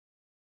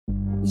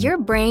Your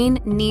brain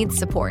needs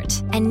support,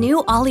 and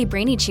new Ollie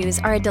Brainy Chews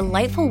are a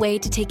delightful way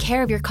to take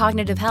care of your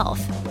cognitive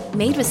health.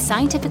 Made with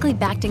scientifically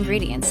backed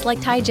ingredients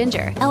like Thai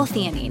ginger,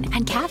 L-theanine,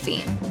 and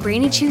caffeine,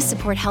 Brainy Chews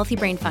support healthy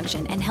brain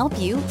function and help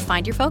you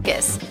find your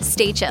focus,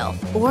 stay chill,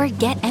 or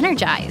get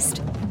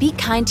energized. Be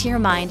kind to your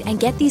mind and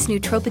get these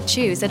nootropic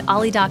chews at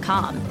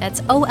ollie.com.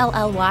 That's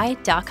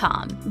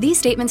OLLY.com. These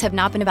statements have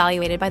not been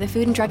evaluated by the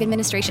Food and Drug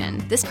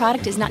Administration. This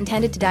product is not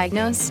intended to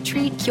diagnose,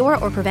 treat, cure,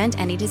 or prevent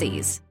any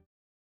disease.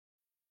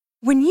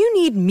 When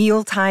you need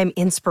mealtime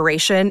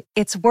inspiration,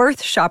 it's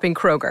worth shopping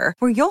Kroger,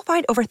 where you'll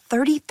find over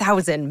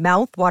 30,000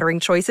 mouth-watering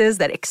choices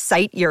that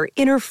excite your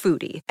inner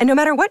foodie. And no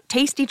matter what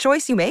tasty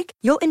choice you make,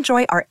 you'll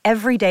enjoy our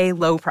everyday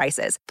low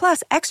prices,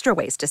 plus extra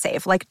ways to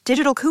save, like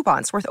digital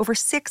coupons worth over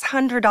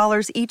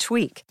 $600 each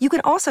week. You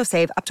can also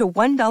save up to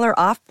 $1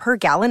 off per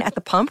gallon at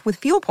the pump with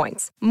fuel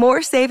points.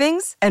 More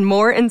savings and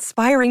more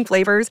inspiring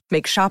flavors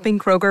make shopping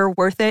Kroger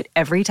worth it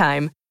every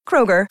time.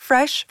 Kroger,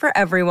 fresh for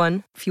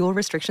everyone. Fuel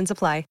restrictions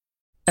apply.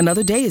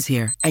 Another day is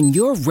here, and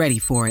you're ready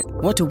for it.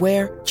 What to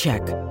wear?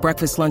 Check.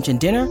 Breakfast, lunch, and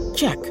dinner?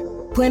 Check.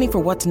 Planning for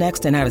what's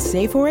next and how to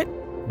save for it?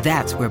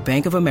 That's where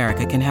Bank of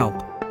America can help.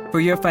 For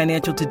your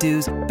financial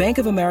to-dos, Bank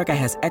of America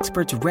has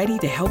experts ready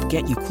to help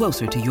get you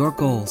closer to your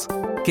goals.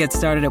 Get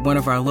started at one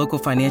of our local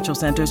financial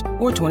centers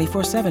or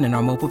 24/7 in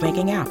our mobile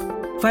banking app.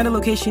 Find a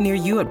location near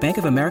you at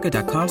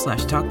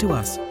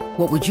bankofamerica.com/talktous.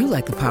 What would you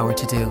like the power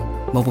to do?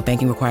 Mobile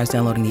banking requires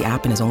downloading the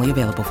app and is only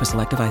available for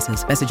select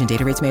devices. Message and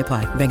data rates may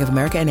apply. Bank of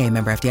America N.A.,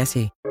 member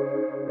FDIC.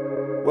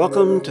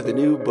 Welcome to the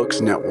New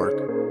Books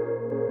Network.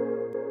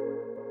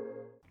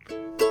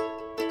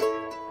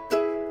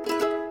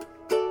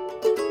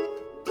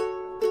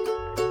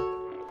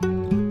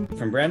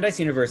 From Brandeis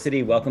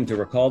University, welcome to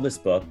Recall This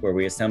Book, where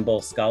we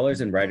assemble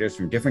scholars and writers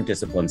from different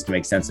disciplines to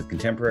make sense of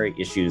contemporary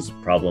issues,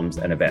 problems,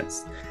 and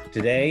events.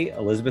 Today,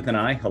 Elizabeth and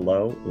I,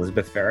 hello,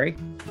 Elizabeth Ferry,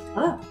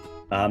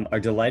 are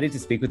delighted to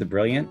speak with the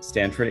brilliant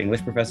Stanford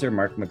English professor,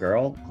 Mark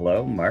McGurl.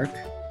 Hello, Mark.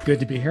 Good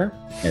to be here.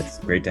 It's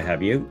great to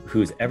have you.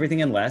 Whose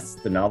Everything and Less,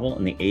 the novel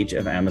in the age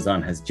of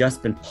Amazon, has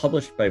just been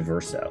published by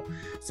Verso.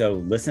 So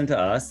listen to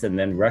us and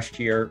then rush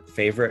to your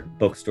favorite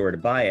bookstore to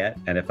buy it.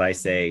 And if I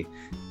say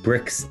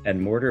bricks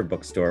and mortar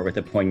bookstore with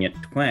a poignant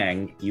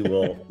twang, you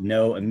will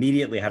know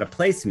immediately how to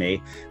place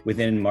me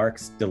within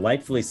Mark's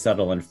delightfully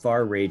subtle and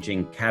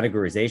far-ranging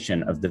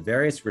categorization of the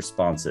various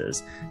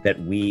responses that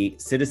we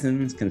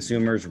citizens,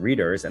 consumers,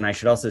 readers, and I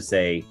should also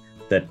say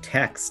the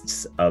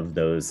texts of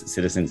those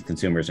citizens,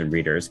 consumers, and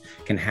readers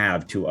can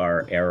have to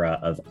our era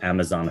of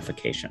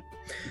Amazonification.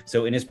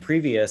 So in his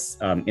previous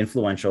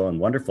influential and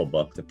wonderful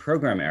book, The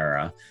Program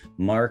Era,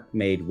 Mark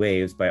made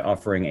waves by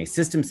offering a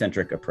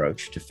system-centric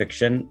approach to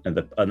fiction on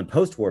the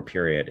post-war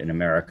period in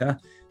America,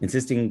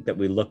 insisting that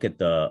we look at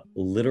the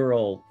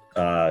literal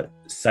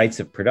sites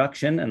of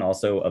production and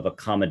also of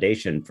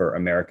accommodation for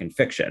American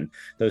fiction.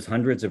 Those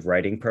hundreds of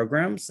writing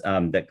programs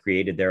that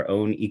created their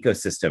own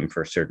ecosystem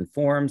for certain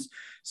forms,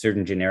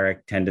 certain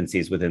generic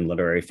tendencies within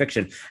literary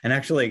fiction. And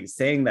actually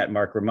saying that,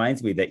 Mark,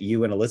 reminds me that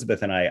you and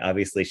Elizabeth and I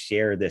obviously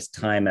share this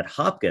time at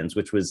Hopkins,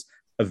 which was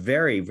a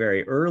very,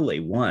 very early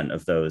one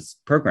of those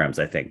programs,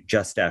 I think,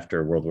 just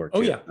after World War II.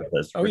 Oh, yeah.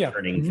 Those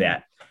returning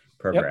vet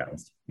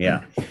programs.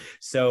 Yep. Yeah.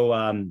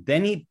 So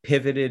then he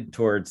pivoted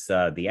towards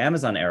the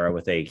Amazon era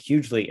with a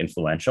hugely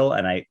influential,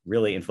 and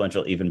really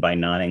influential even by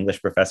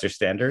non-English professor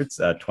standards,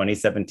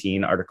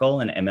 2017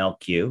 article in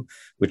MLQ,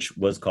 which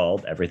was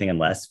called Everything and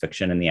Less,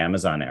 Fiction in the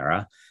Amazon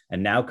Era.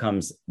 And now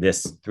comes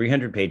this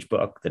 300-page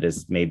book that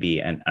is maybe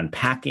an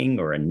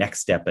unpacking or a next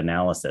step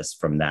analysis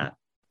from that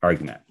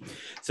argument.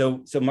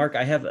 So Mark,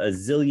 I have a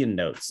zillion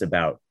notes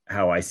about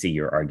how I see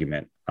your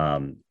argument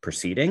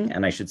proceeding.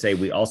 And I should say,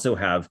 we also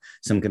have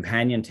some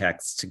companion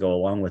texts to go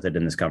along with it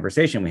in this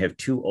conversation. We have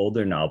two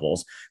older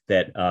novels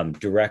that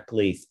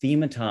directly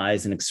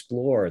thematize and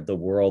explore the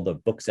world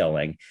of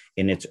bookselling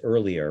in its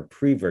earlier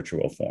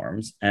pre-virtual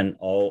forms. And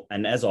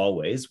as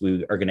always,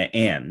 we are going to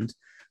end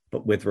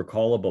but with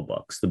recallable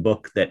books, the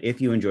book that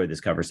if you enjoyed this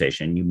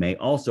conversation, you may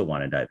also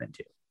want to dive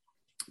into.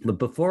 But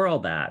before all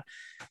that,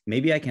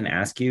 maybe I can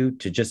ask you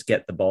to just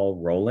get the ball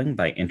rolling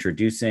by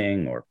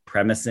introducing or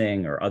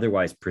premising or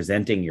otherwise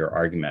presenting your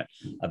argument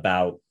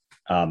about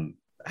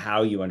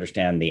how you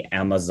understand the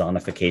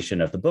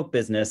Amazonification of the book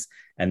business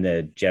and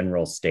the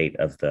general state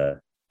of the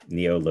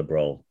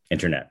neoliberal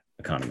internet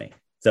economy.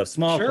 So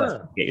small question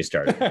to get you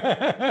started.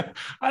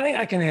 I think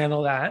I can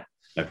handle that.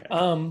 Okay.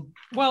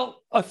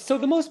 So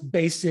the most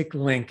basic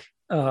link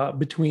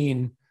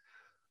between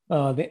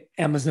the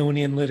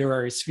Amazonian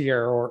literary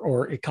sphere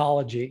or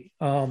ecology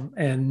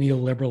and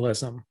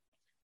neoliberalism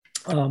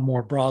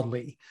more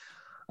broadly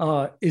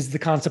is the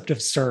concept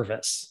of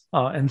service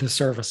and the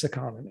service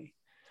economy.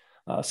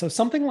 So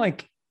something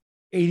like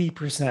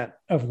 80%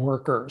 of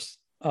workers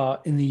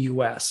in the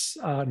US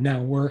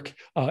now work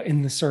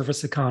in the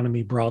service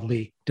economy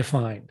broadly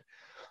defined,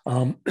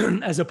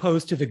 as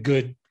opposed to the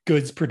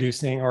goods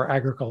producing or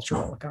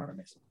agricultural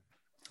economies.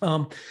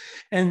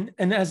 And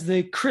as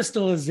the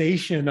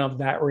crystallization of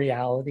that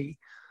reality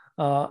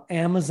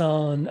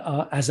Amazon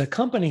as a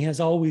company has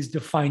always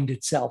defined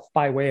itself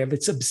by way of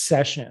its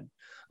obsession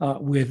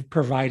with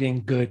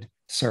providing good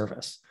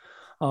service.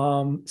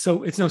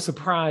 So it's no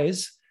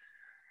surprise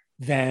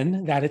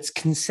then that its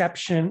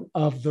conception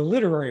of the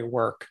literary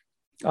work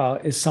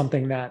is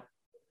something that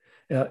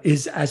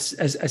is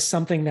as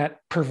something that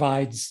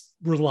provides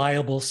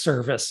reliable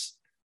service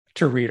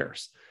to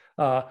readers.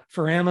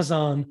 For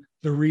Amazon,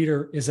 the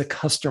reader is a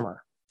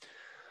customer.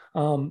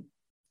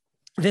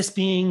 This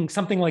being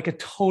something like a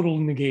total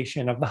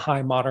negation of the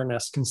high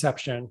modernist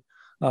conception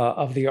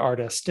of the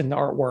artist and the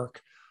artwork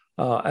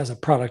as a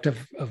product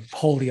of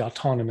wholly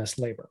autonomous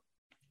labor.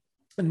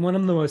 And one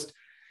of the most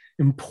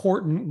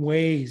important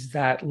ways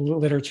that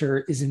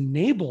literature is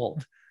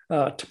enabled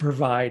to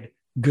provide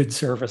good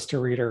service to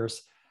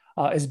readers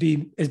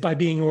is by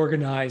being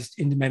organized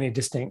into many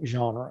distinct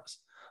genres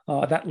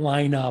that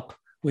line up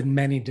with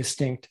many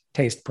distinct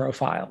taste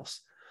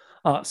profiles.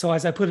 So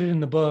as I put it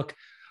in the book,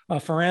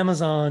 for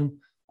Amazon,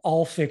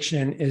 all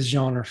fiction is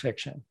genre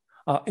fiction,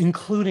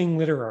 including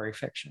literary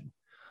fiction,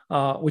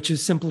 which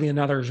is simply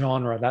another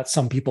genre that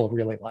some people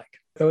really like.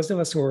 Those of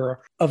us who are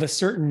of a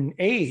certain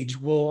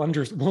age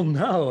will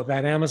know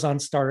that Amazon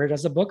started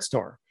as a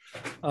bookstore.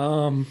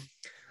 That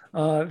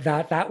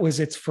was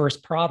its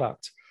first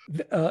product,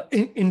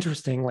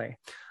 interestingly.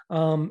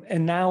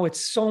 And now it's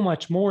so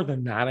much more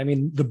than that. I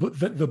mean,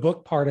 the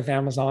book part of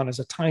Amazon is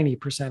a tiny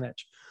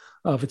percentage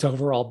of its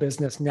overall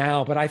business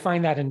now, but I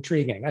find that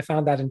intriguing. I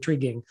found that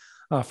intriguing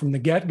from the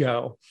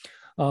get-go.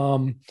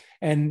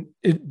 And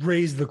it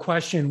raised the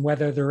question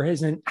whether there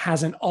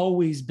hasn't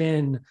always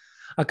been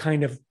a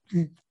kind of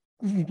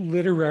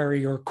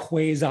literary or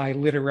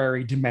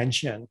quasi-literary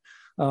dimension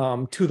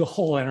to the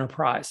whole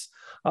enterprise,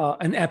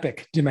 an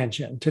epic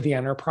dimension to the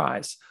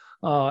enterprise,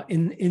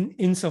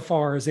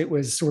 insofar as it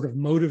was sort of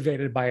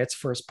motivated by its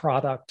first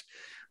product,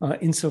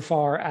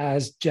 insofar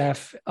as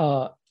Jeff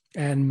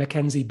and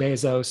Mackenzie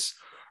Bezos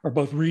are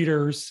both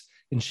readers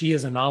and she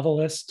is a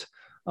novelist.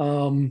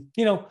 So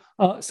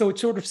it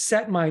sort of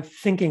set my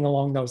thinking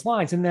along those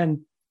lines. And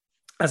then,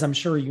 as I'm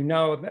sure you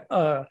know,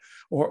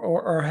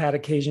 or had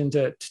occasion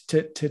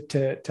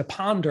to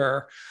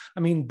ponder, I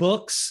mean,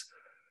 books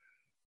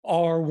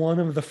are one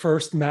of the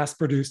first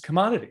mass-produced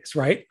commodities,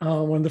 right?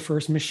 One of the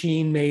first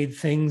machine-made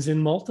things in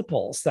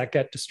multiples that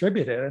get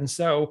distributed. And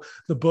so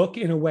the book,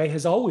 in a way,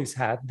 has always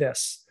had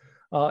this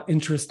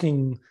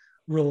interesting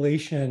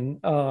relation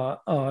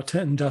to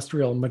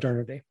industrial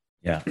modernity.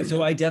 Yeah.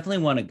 So I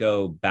definitely want to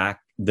go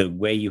back the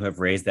way you have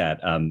raised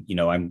that.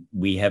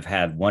 We have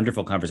had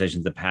wonderful conversations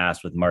in the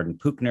past with Martin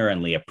Puchner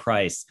and Leah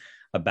Price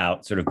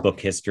about sort of book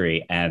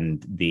history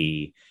and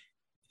the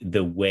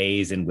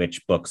ways in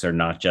which books are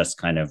not just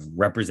kind of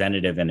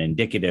representative and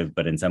indicative,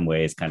 but in some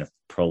ways kind of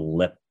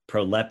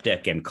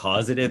proleptic and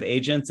causative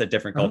agents at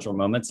different cultural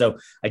moments. So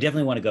I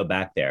definitely want to go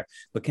back there.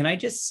 But can I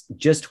just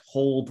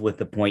hold with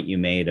the point you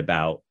made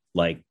about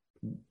like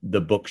the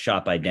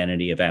bookshop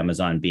identity of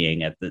Amazon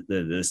being at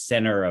the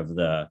center of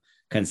the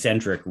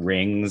concentric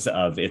rings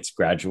of its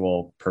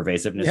gradual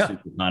pervasiveness to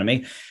the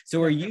economy.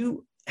 So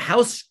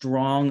how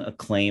strong a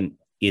claim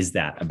is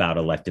that about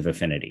elective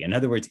affinity? In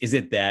other words, is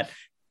it that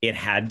it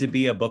had to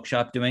be a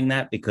bookshop doing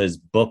that because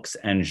books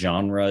and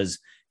genres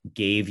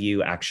gave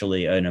you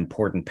actually an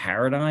important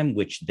paradigm,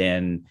 which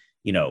then,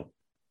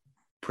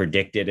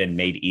 predicted and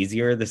made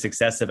easier the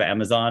success of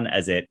Amazon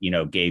as it,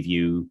 gave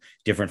you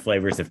different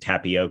flavors of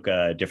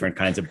tapioca, different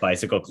kinds of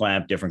bicycle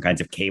clamp, different kinds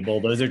of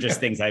cable. Those are just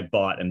things I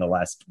bought in the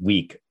last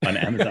week on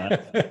Amazon.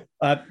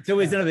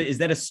 So is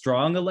that a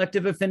strong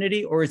elective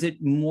affinity, or is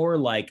it more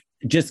like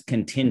just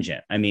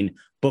contingent? I mean,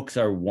 books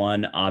are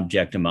one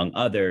object among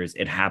others.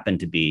 It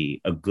happened to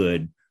be a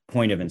good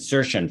point of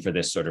insertion for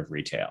this sort of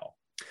retail.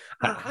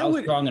 How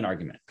strong an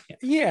argument?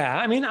 Yeah,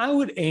 I mean, I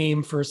would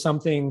aim for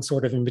something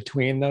sort of in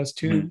between those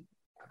two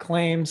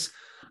claims.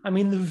 I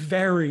mean, the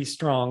very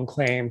strong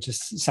claim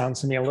just sounds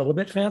to me a little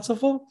bit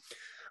fanciful.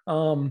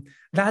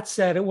 That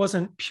said, it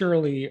wasn't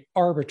purely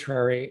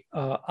arbitrary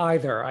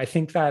either. I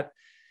think that,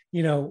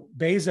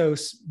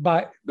 Bezos,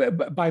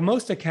 by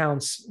most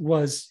accounts,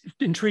 was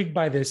intrigued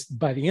by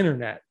the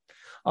internet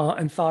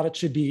and thought it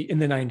should be in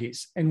the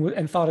 90s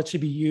and thought it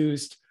should be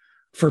used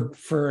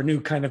for a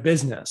new kind of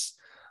business.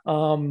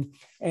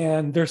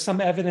 And there's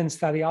some evidence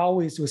that he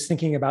always was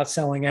thinking about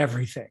selling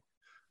everything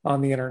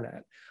on the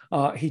internet.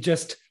 He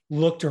just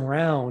looked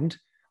around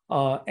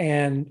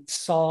and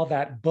saw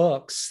that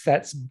books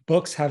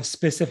have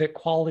specific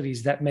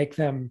qualities that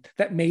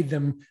made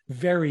them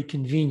very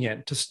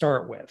convenient to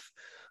start with.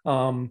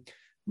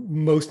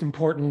 Most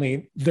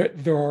importantly,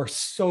 there are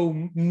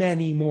so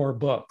many more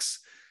books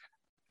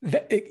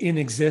in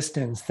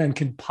existence than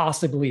can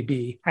possibly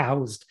be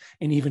housed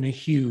in even a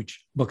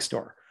huge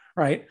bookstore,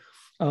 right?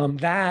 And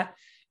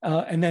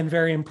then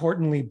very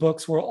importantly,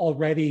 books we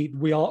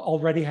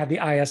already had the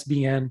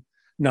ISBN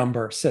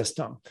number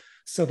system,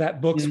 so that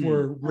books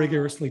were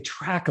rigorously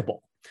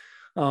trackable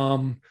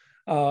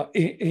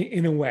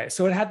in a way.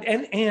 So it had,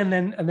 and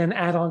then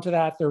add on to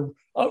that, they're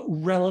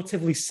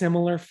relatively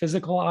similar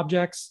physical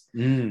objects.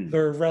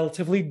 They're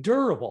relatively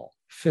durable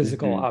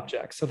physical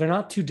objects. So they're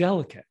not too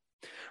delicate,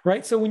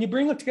 right? So when you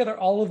bring together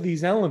all of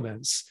these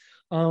elements,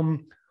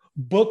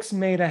 books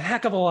made a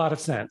heck of a lot of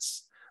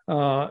sense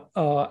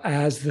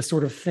as the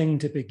sort of thing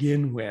to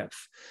begin with.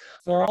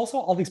 There are also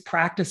all these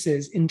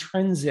practices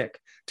intrinsic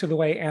to the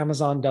way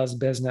Amazon does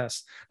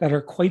business that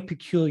are quite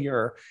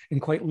peculiar and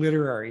quite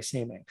literary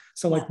seeming.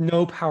 So like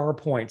no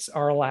PowerPoints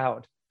are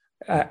allowed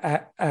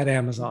at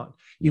Amazon.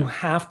 You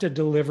have to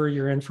deliver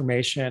your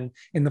information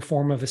in the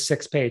form of a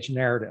 6-page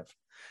narrative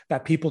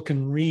that people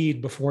can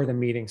read before the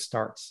meeting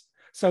starts.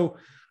 So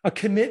a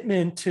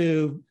commitment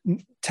to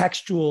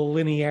textual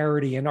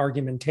linearity and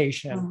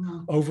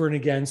argumentation over and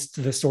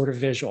against the sort of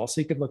visual.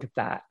 So you could look at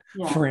that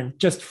for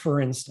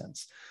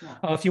instance.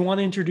 If you want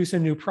to introduce a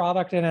new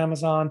product at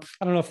Amazon,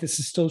 I don't know if this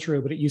is still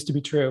true, but it used to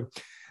be true,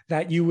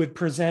 that you would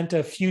present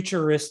a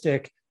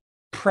futuristic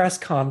press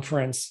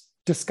conference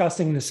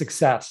discussing the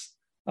success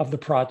of the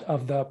product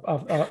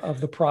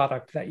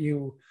that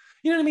you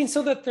know what I mean?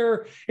 So that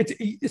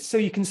so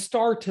you can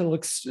start to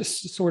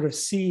sort of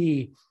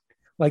see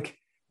like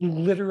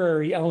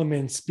literary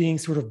elements being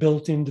sort of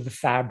built into the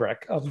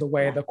fabric of the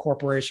way the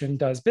corporation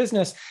does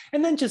business.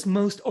 And then just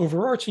most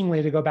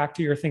overarchingly, to go back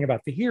to your thing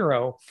about the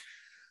hero,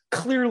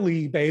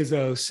 clearly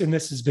Bezos, and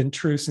this has been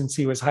true since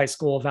he was high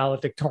school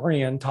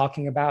valedictorian,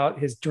 talking about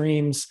his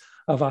dreams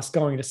of us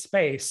going to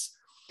space,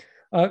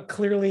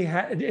 clearly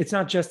it's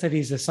not just that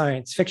he's a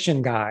science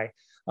fiction guy,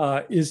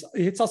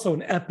 it's also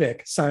an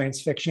epic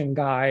science fiction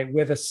guy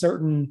with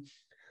a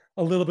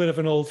little bit of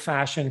an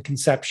old-fashioned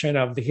conception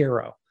of the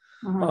hero.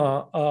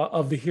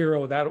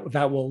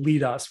 That will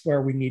lead us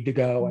where we need to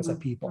go as a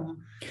people,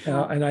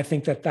 and I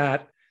think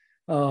that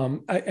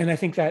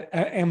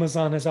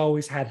Amazon has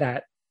always had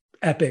that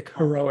epic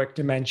heroic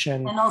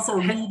dimension, and also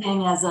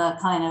reading as a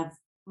kind of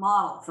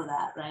model for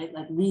that, right?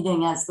 Like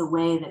reading as the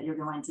way that you're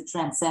going to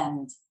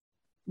transcend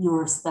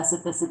your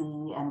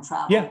specificity and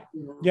travel.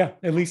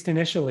 At least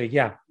initially,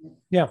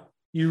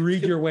 you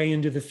read your way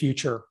into the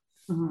future.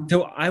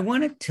 So I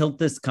want to tilt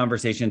this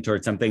conversation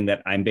towards something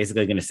that I'm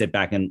basically going to sit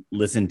back and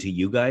listen to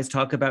you guys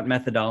talk about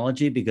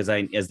methodology, because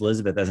as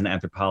Elizabeth, as an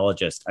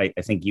anthropologist, I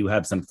think you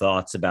have some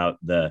thoughts about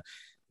the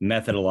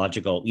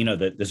methodological,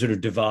 the sort of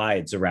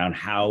divides around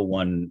how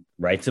one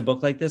writes a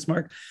book like this,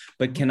 Mark.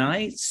 But can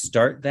I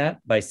start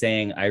that by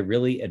saying I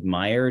really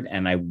admired,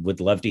 and I would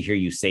love to hear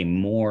you say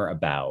more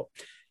about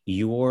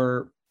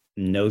your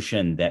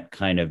notion that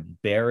kind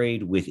of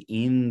buried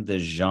within the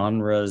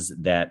genres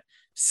that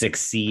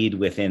succeed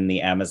within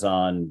the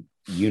Amazon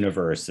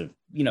universe of,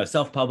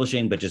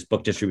 self-publishing, but just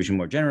book distribution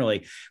more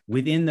generally,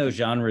 within those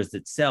genres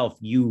itself,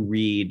 you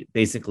read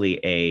basically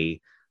a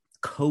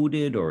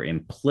coded or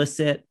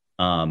implicit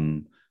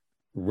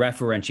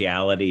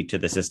referentiality to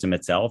the system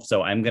itself.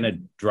 So I'm going to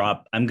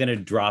drop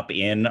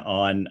in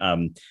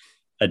on,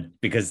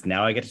 because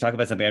now I get to talk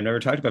about something I've never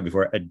talked about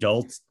before,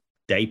 adult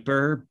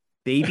diaper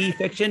baby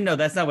fiction. No,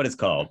 that's not what it's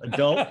called.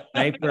 Adult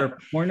diaper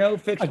porno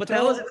fiction. What the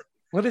hell is it?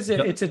 What is it?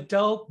 It's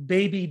adult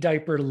baby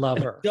diaper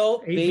lover.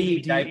 Adult baby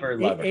diaper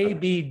lover.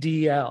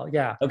 ABDL.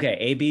 Yeah.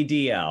 Okay.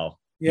 ABDL.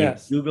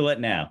 Yes. You Google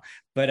it now.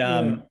 But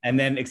and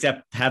then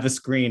except have a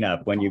screen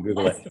up when you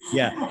Google it.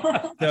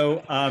 Yeah.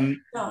 So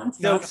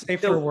not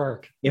safe for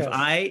work.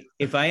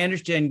 If I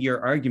understand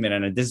your argument,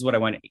 and this is what I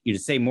want you to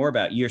say more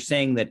about, you're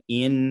saying that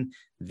in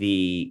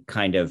the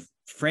kind of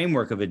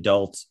framework of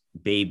adult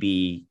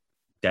baby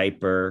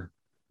diaper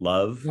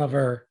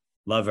lover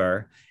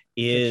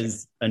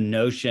is a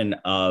notion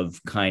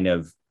of kind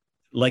of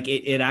like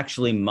it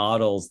actually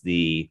models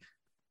the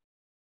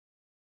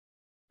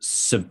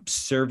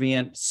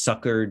subservient,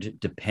 suckered,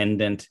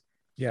 dependent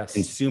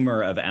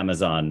consumer of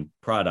Amazon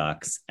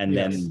products, and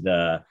then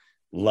the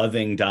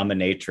loving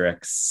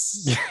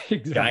dominatrix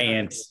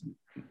giant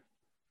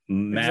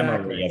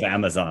memory of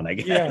Amazon, I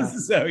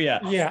guess. So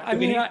I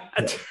mean,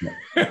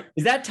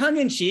 is that tongue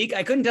in cheek?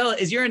 I couldn't tell.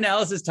 Is your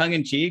analysis tongue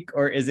in cheek,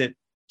 or is it?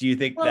 Do you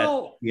think that?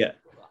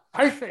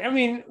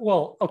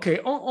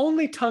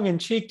 Only tongue in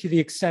cheek to the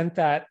extent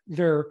that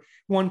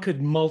one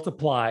could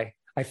multiply,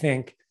 I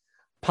think,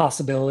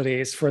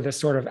 possibilities for this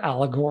sort of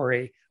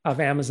allegory of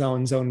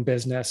Amazon's own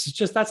business. It's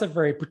just that's a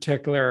very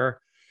particularly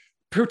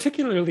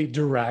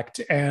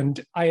direct,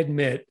 and I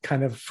admit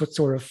kind of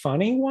sort of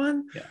funny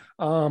one,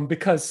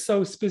 because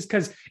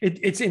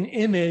it's an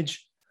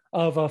image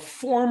of a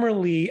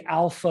formerly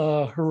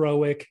alpha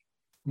heroic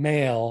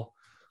male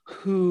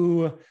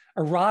who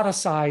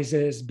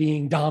eroticizes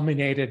being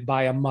dominated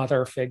by a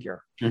mother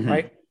figure,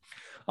 right?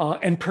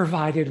 And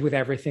provided with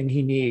everything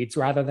he needs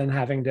rather than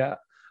having to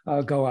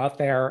go out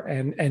there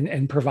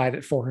and provide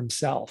it for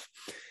himself.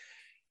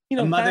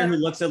 A mother who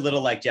looks a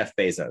little like Jeff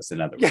Bezos, in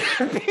other words.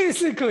 Yeah,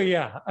 basically,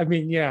 yeah. I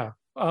mean, yeah.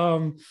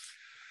 I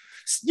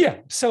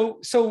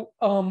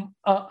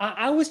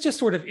was just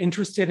sort of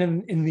interested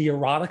in the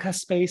erotica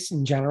space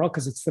in general,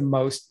 because it's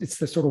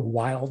the sort of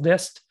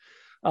wildest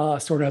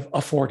sort of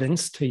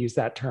affordance, to use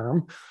that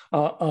term,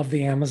 of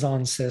the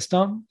Amazon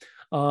system.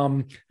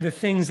 The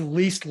things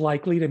least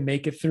likely to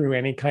make it through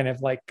any kind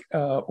of like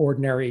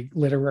ordinary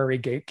literary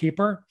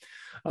gatekeeper.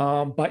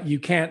 but you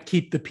can't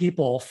keep the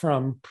people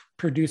from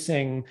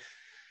producing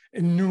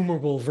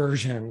innumerable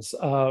versions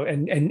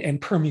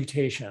and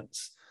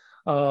permutations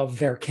of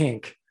their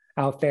kink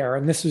out there.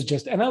 And this was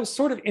just, and I was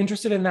sort of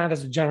interested in that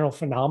as a general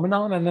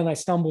phenomenon. And then I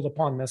stumbled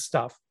upon this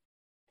stuff.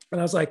 And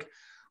I was like,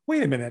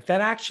 wait a minute,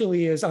 that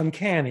actually is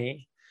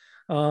uncanny.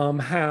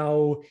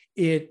 How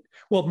it,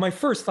 well, my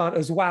first thought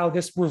is, wow,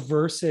 this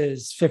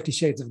reverses 50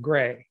 Shades of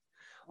Grey.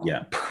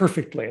 Yeah.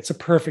 Perfectly. It's a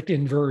perfect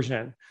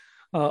inversion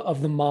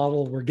of the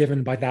model we're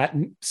given by that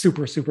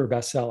super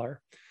bestseller.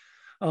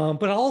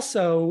 But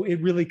also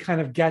it really kind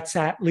of gets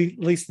at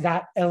least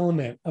that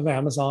element of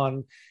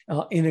Amazon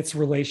in its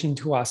relation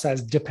to us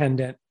as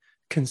dependent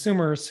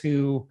consumers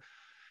who,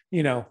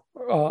 you know,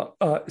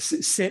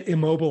 sit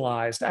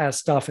immobilized as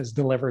stuff is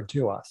delivered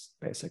to us,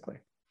 basically.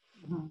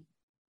 Mm-hmm.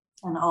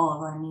 And all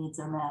of our needs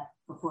are met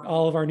before.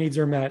 All of our needs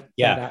are met.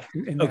 Yeah.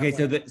 Okay.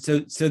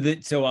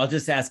 So I'll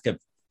just ask a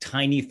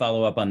tiny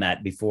follow-up on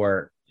that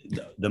before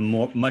the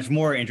much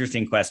more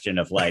interesting question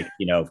of, like,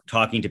 you know,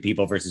 talking to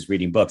people versus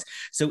reading books.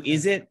 So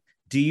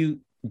do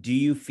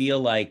you feel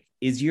like,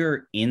 is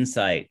your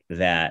insight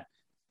that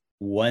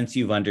once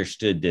you've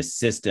understood this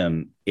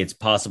system, it's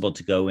possible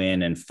to go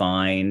in and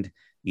find,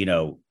 you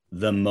know,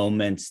 the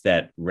moments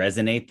that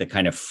resonate, the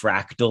kind of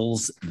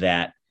fractals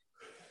that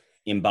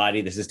embody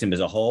the system as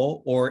a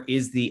whole? Or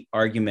is the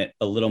argument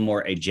a little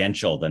more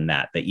agential than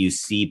that you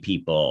see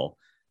people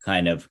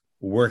kind of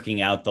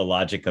working out the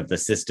logic of the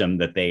system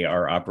that they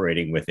are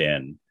operating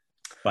within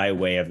by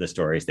way of the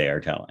stories they are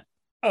telling?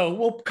 Oh,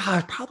 well,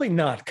 God, probably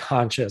not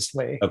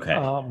consciously. Okay.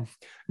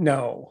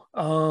 No.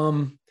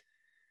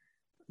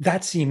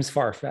 That seems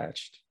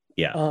far-fetched.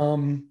 Yeah.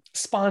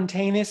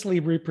 Spontaneously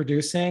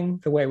reproducing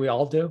the way we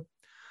all do.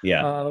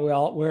 Yeah.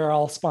 We're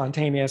all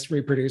spontaneous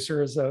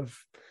reproducers of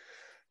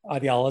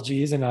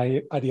ideologies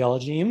and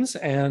ideologies.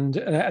 And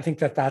I think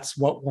that's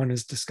what one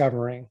is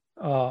discovering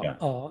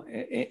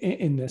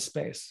in this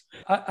space.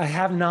 I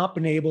have not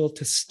been able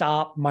to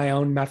stop my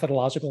own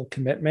methodological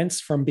commitments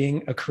from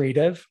being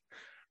accretive,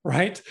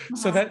 right? Mm-hmm.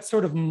 So that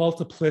sort of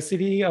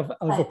multiplicity of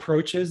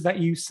approaches that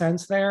you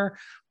sense there,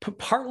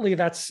 partly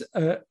that's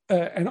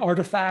an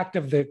artifact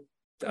of the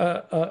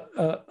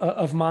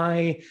of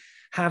my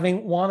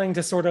wanting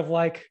to sort of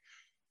like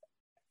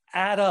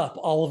add up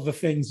all of the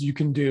things you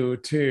can do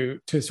to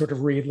sort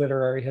of read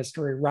literary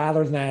history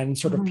rather than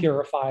sort of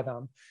purify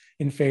them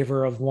in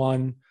favor of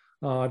one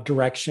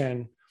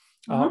direction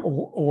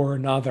or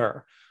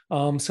another.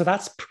 So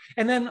that's,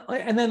 and then,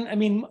 I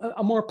mean,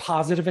 a more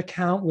positive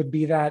account would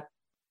be that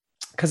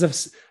because of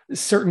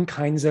certain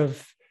kinds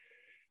of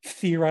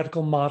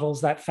theoretical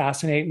models that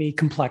fascinate me,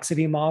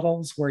 complexity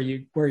models, where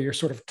you're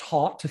sort of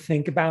taught to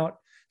think about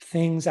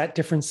things at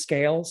different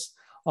scales,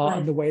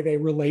 and the way they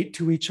relate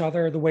to each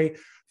other, the way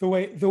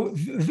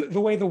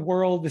the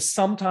world is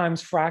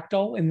sometimes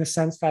fractal in the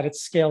sense that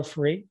it's scale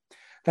free,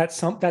 that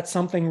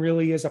something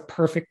really is a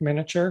perfect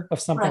miniature of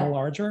something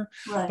larger.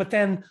 Right. But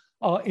then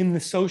in the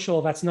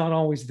social, that's not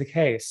always the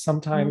case.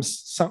 Sometimes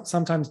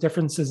sometimes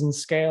differences in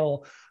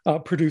scale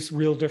produce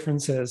real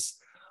differences.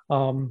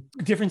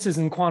 Differences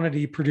in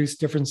quantity produce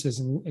differences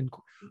in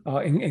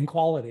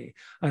quality.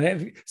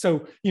 And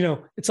so, you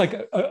know, it's like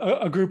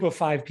a group of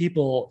 5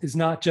 people is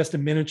not just a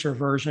miniature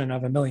version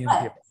of a million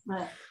people.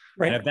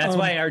 Right. And that's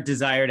why our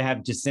desire to have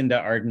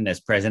Jacinda Ardern as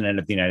president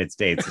of the United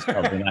States is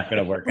probably not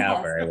going to work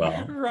out very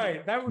well.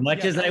 Right.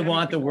 Much as I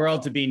want the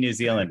world to be New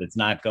Zealand, it's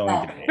not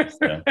going to be.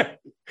 So.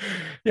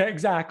 Yeah,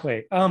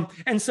 exactly.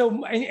 And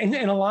so in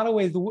a lot of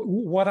ways,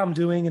 what I'm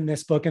doing in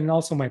this book and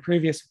also my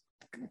previous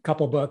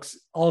couple books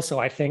also,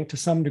 I think to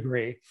some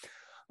degree,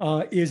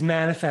 is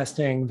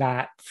manifesting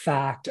that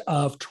fact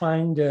of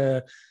trying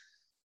to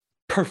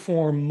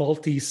perform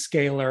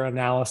multi-scalar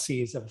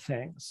analyses of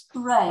things.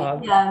 Right.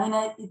 Yeah. I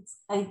mean,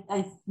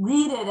 I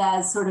read it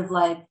as sort of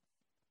like,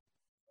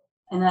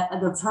 and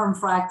the term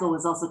fractal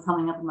is also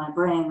coming up in my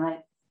brain,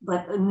 right?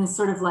 But in this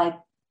sort of like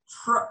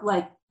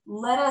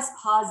let us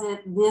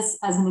posit this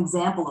as an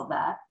example of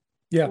that,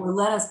 or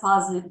let us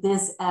posit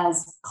this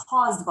as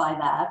caused by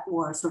that,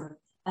 or sort of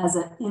as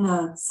in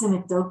a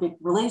synecdochic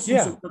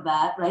relationship of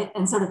that, right?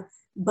 And sort of.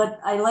 But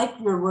I like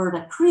your word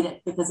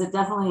accretive because it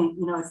definitely,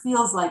 you know, it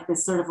feels like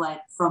this sort of like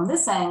from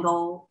this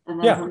angle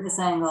and then from this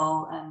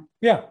angle. And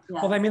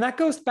well, I mean, that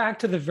goes back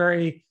to the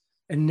very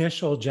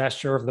initial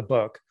gesture of the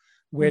book,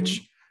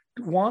 which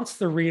wants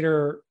the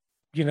reader,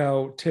 you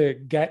know, to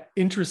get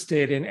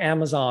interested in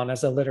Amazon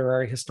as a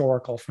literary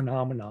historical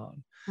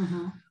phenomenon,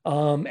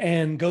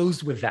 and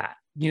goes with that,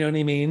 you know what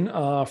I mean,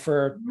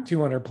 for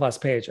 200 plus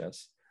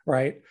pages,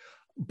 right?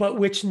 But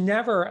which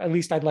never, at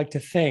least I'd like to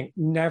think,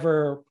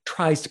 never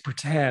tries to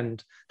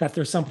pretend that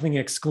there's something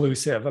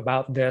exclusive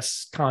about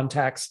this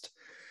context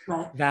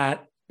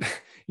that,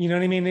 you know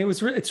what I mean?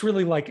 It's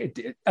really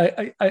like,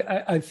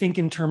 I think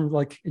in terms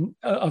like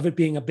of it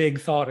being a big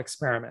thought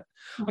experiment.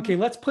 Okay,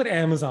 let's put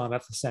Amazon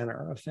at the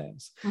center of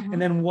things.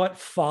 And then what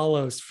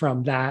follows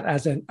from that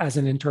as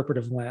an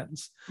interpretive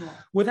lens,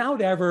 without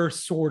ever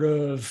sort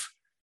of,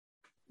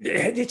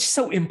 it's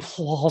so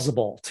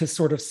implausible to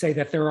sort of say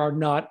that there are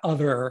not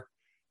other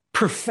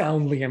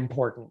profoundly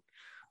important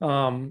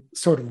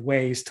sort of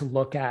ways to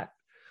look at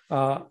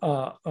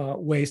the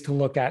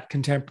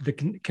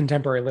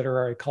contemporary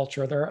literary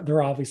culture.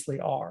 There obviously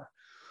are.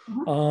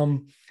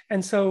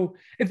 And so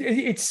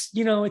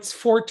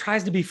it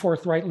tries to be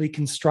forthrightly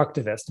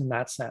constructivist in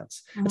that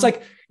sense. It's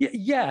like,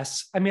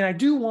 yes, I mean, I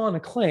do want to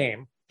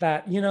claim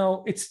that,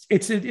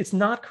 it's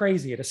not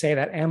crazy to say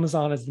that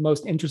Amazon is the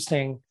most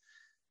interesting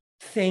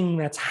thing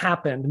that's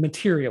happened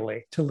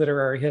materially to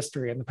literary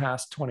history in the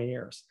past 20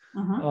 years.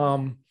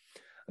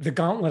 The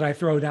gauntlet I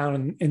throw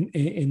down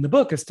in the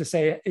book is to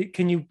say,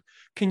 can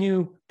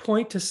you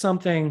point to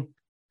something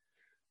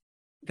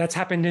that's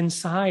happened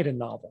inside a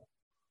novel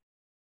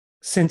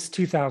since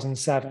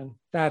 2007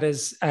 that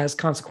is as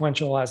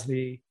consequential as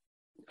the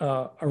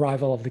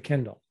arrival of the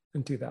Kindle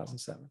in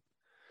 2007?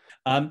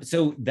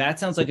 So that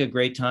sounds like a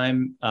great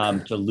time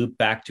to loop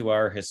back to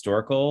our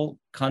historical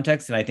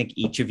context. And I think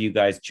each of you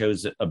guys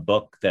chose a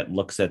book that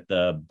looks at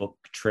the book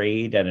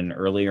trade at an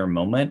earlier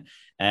moment.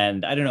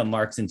 And I don't know,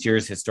 Mark, since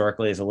yours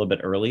historically is a little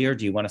bit earlier,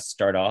 do you want to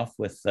start off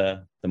with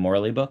the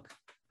Morley book?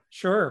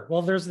 Sure.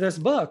 Well, there's this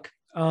book.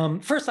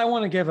 First, I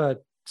want to give a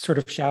sort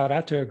of shout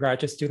out to a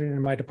graduate student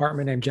in my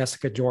department named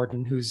Jessica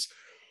Jordan, who's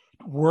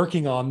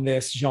working on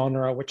this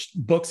genre,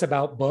 books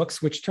about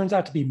books, which turns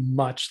out to be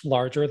much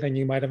larger than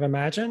you might have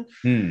imagined.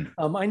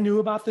 I knew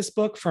about this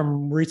book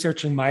from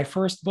researching my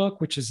first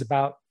book, which is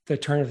about the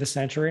turn of the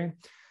century,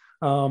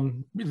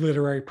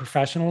 literary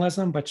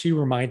professionalism, but she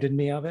reminded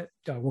me of it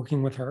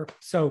working with her.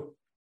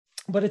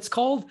 But it's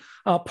called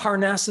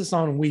Parnassus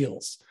on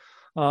Wheels.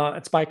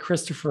 It's by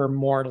Christopher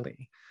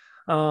Morley.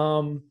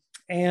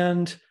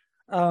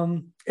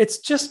 It's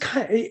just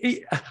kind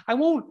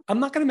of, I'm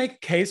not going to make a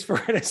case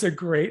for it as a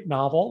great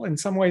novel. In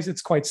some ways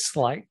it's quite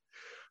slight,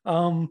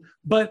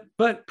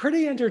 but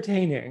pretty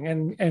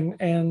entertaining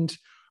and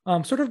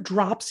sort of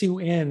drops you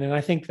in. And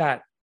I think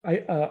that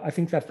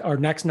our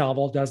next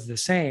novel does the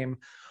same,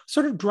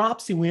 sort of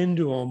drops you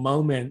into a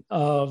moment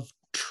of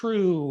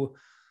true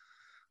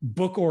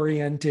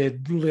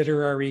book-oriented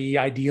literary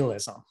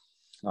idealism.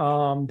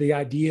 The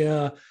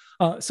idea,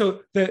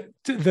 so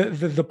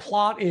the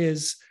plot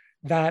is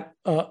that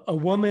a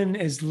woman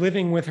is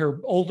living with her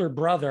older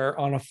brother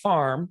on a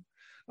farm.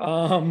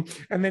 And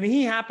then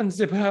he happens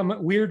to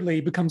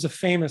becomes a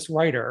famous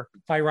writer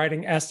by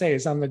writing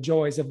essays on the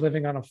joys of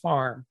living on a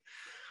farm.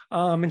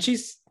 And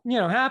she's,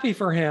 happy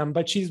for him,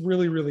 but she's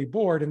really, really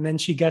bored. And then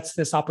she gets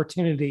this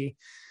opportunity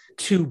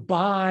to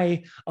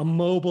buy a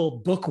mobile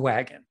book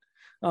wagon,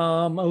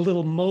 a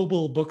little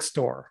mobile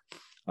bookstore,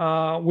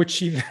 which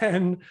she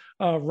then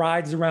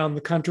rides around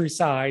the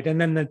countryside. And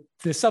then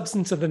the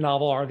substance of the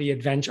novel are the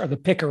adventure, or the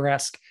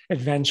picaresque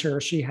adventure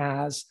she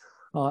has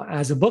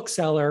as a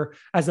bookseller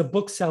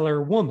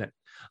woman.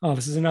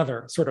 This is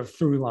another sort of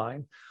through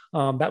line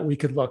that we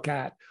could look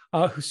at.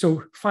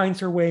 So finds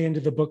her way into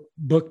the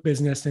book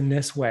business in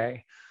this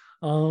way.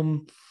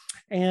 And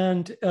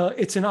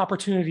it's an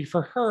opportunity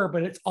for her,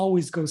 but it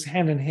always goes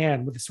hand in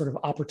hand with the sort of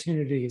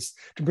opportunities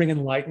to bring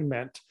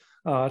enlightenment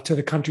to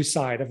the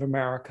countryside of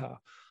America.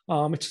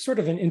 It's sort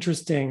of an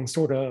interesting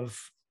sort of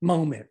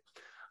moment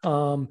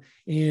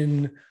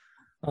in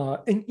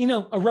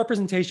a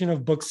representation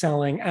of book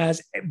selling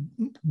as,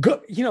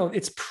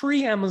 it's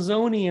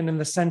pre-Amazonian in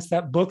the sense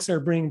that books are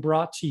being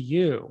brought to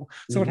you.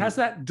 So it has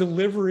that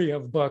delivery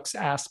of books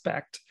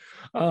aspect.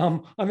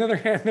 On the other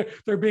hand,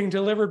 they're being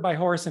delivered by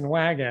horse and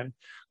wagon.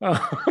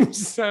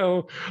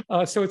 So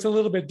it's a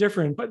little bit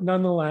different, but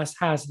nonetheless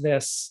has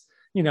this,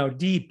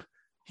 deep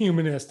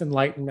humanist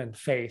enlightenment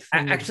faith.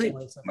 Actually,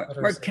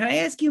 Mark, can I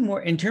ask you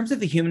more in terms of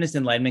the humanist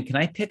enlightenment? Can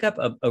I pick up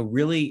a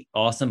really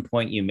awesome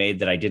point you made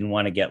that I didn't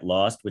want to get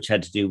lost, which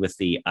had to do with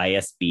the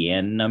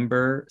ISBN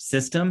number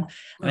system?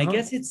 And I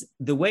guess it's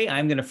the way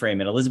I'm going to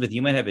frame it. Elizabeth,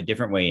 you might have a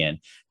different way in,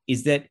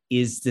 is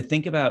to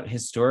think about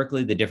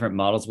historically the different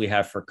models we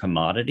have for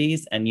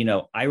commodities. And,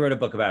 I wrote a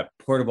book about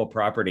portable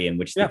property in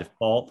which the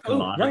default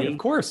commodity. Right, of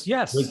course,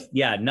 yes. Was,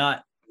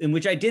 not in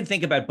which I did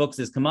think about books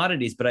as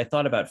commodities, but I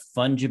thought about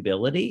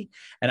fungibility.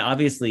 And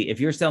obviously,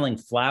 if you're selling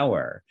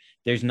flour,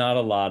 there's not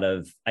a lot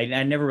of, I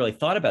never really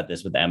thought about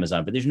this with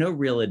Amazon, but there's no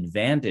real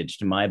advantage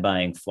to my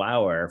buying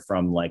flour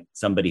from like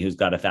somebody who's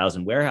got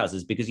 1,000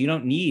 warehouses, because you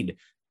don't need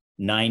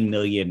 9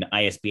 million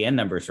ISBN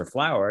numbers for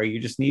flour. You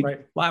just need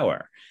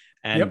flour.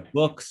 And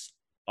books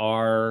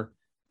are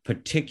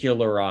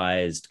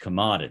particularized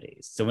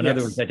commodities. So in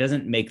other words, that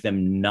doesn't make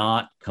them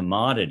not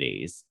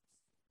commodities,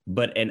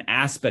 but an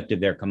aspect of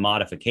their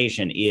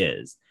commodification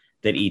is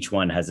that each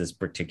one has this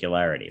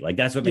particularity. Like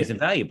that's what makes it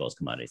valuable as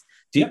commodities.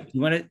 Do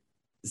you want to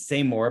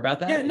say more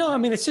about that? Yeah, no, I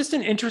mean, it's just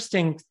an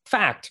interesting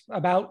fact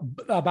about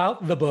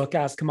the book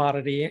as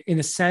commodity. In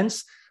a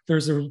sense,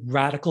 there's a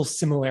radical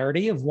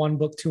similarity of one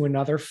book to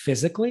another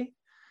physically.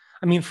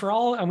 I mean,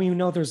 we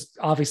know there's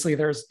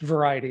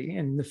variety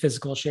in the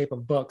physical shape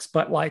of books,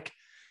 but like,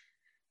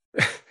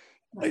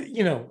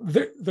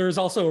 there's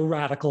also a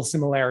radical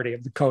similarity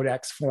of the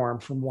codex form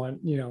from one,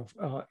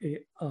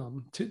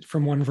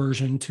 from one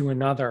version to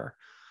another.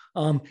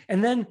 And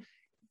then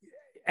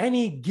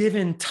any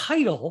given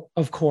title,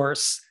 of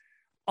course,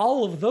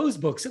 all of those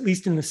books, at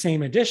least in the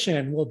same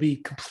edition, will be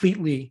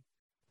completely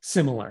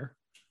similar.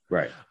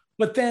 Right.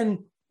 But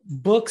then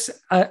books,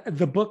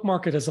 the book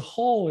market as a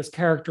whole is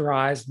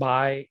characterized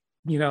by,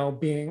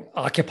 being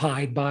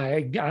occupied by,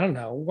 I don't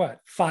know,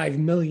 5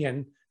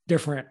 million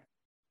different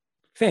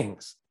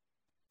things.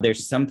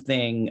 There's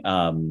something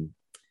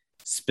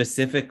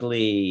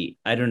specifically,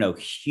 I don't know,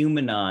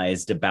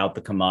 humanized about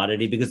the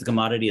commodity, because the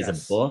commodity is a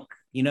book,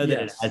 that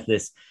it has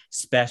this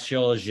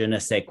special je ne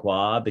sais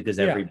quoi, because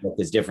every book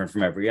is different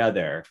from every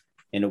other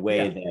in a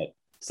way that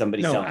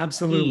somebody selling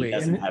absolutely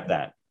doesn't have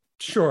that.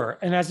 Sure.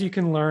 And as you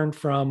can learn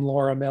from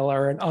Laura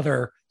Miller and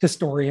other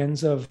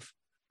historians of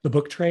the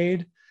book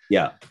trade,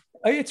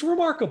 it's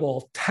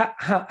remarkable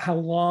how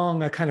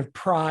long a kind of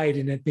pride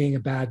in it being a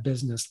bad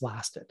business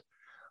lasted.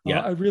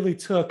 It really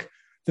took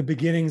the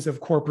beginnings of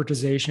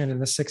corporatization in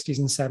the 60s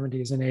and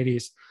 70s and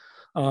 80s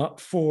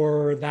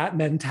for that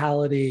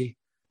mentality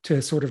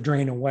to sort of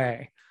drain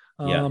away.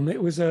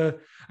 It was the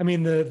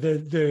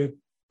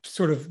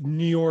sort of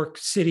New York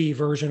City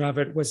version of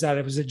it was that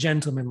it was a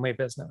gentlemanly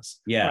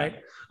business,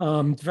 right?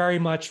 Very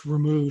much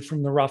removed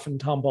from the rough and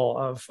tumble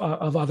of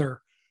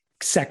other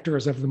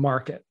sectors of the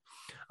market,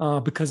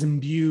 because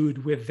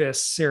imbued with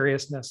this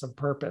seriousness of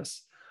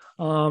purpose,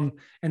 and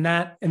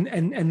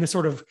the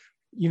sort of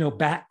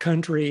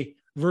backcountry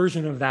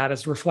version of that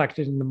is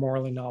reflected in the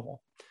Morley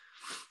novel.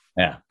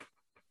 Yeah,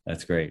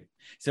 that's great.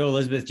 So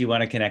Elizabeth, do you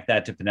want to connect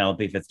that to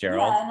Penelope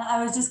Fitzgerald? Yeah, and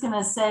I was just going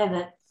to say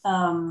that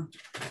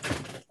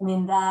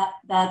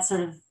that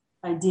sort of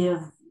idea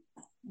of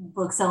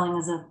bookselling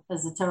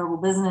as a terrible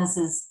business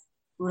is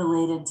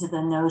related to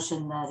the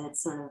notion that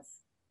it's sort of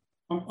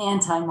an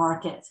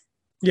anti-market.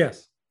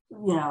 Yes.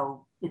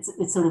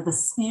 It's sort of the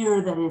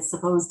sphere that is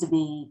supposed to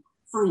be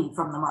free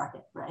from the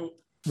market, right?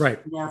 Right.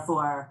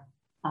 Therefore,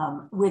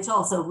 which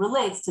also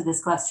relates to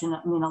this question.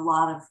 A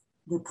lot of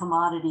the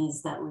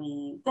commodities that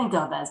we think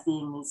of as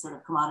being these sort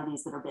of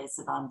commodities that are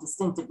based on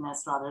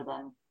distinctiveness rather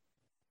than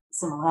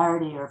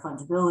similarity or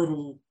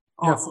fungibility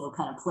also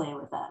kind of play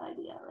with that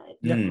idea, right?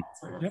 That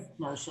sort of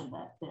notion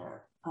that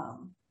they're, a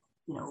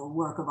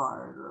work of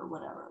art or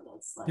whatever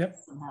that's like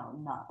somehow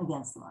not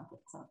against the market.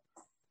 So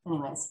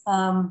anyways,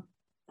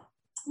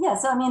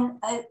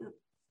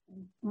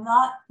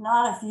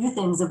 not a few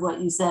things of what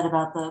you said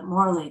about the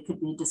Morley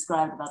could be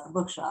described about the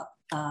bookshop.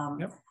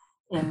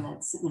 In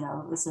that's,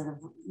 sort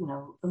of,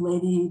 a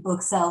lady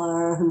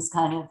bookseller who's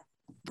kind of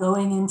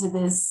going into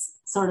this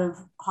sort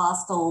of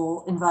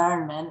hostile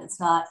environment. It's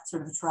not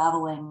sort of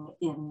traveling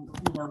in,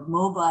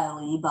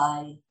 mobile-y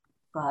by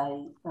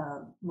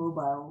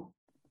mobile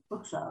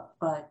bookshop,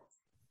 but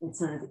it's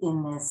sort of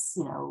in this,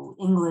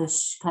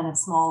 English kind of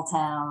small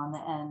town.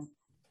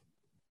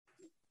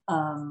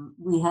 And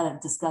we had a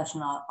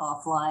discussion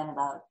offline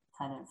about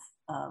kind of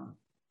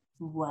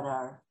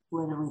whether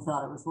we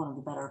thought it was one of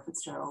the better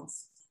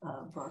Fitzgerald's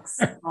books.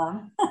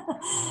 And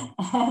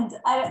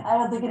I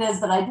don't think it is,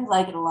 but I do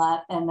like it a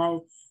lot.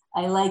 And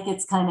I like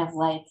its kind of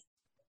like,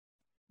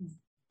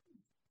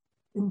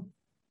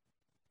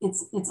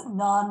 it's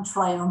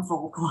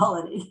non-triumphal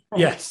quality.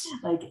 Right? Yes.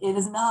 Like it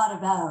is not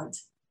about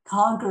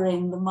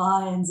conquering the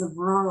minds of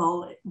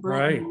rural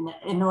Britain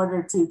in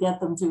order to get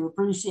them to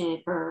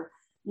appreciate her,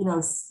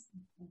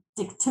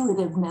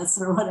 stick-to-itiveness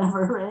or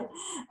whatever, right?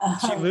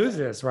 She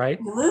loses, right?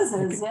 She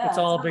loses, It's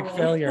all a big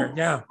failure,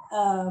 yeah.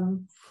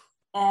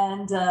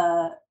 And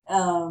that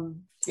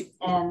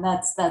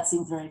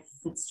seems very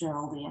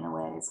Fitzgeraldy in a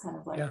way. It's kind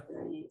of like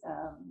very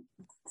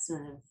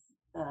sort of,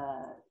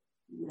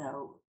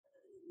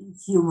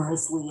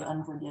 humorously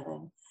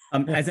unforgiving.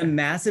 As a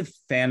massive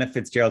fan of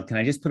Fitzgerald, can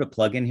I just put a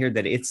plug in here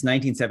that it's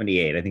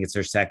 1978? I think it's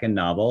her second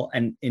novel.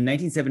 And in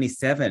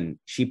 1977,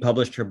 she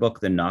published her book,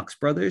 The Knox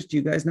Brothers. Do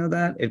you guys know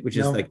that? Which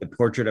is like the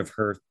portrait of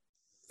her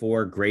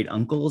 4 great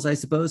uncles, I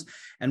suppose.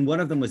 And one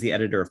of them was the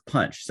editor of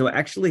Punch. So I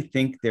actually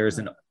think there's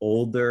an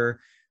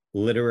older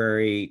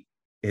literary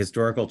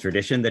historical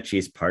tradition that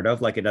she's part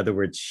of. Like, in other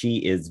words, she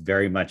is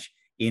very much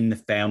in the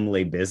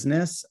family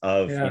business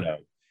of,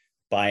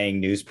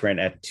 buying newsprint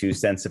at 2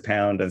 cents a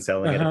pound and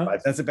selling it at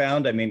 5 cents a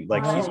pound. I mean,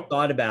 like she's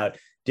thought about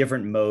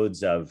different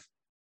modes of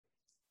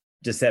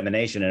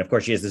dissemination. And of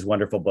course, she has this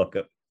wonderful book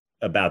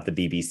about the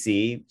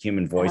BBC,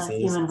 Human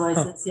Voices. Human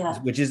Voices,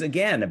 which is,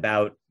 again,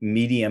 about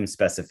medium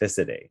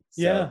specificity.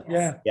 So,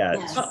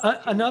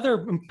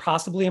 Another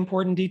possibly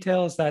important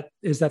detail is that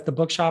the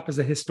bookshop is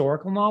a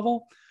historical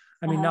novel.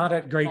 I mean, not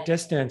at great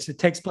distance. It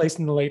takes place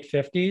in the late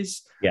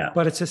 50s,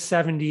 but it's a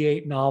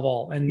 78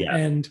 novel.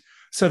 And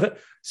so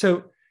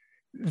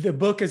the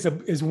book is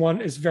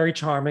very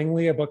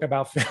charmingly a book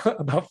about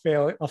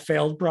a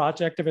failed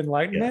project of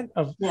enlightenment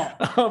of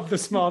the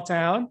small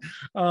town,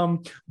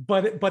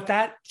 but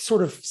that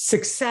sort of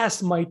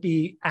success might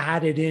be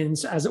added in,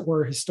 as it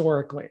were,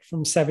 historically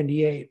from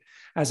 78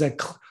 as a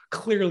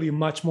clearly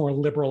much more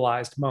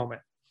liberalized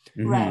moment.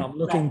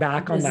 Looking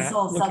back on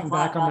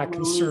that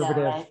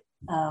conservative,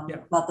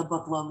 about the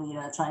book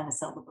Lolita, trying to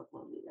sell the book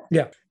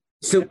Lolita.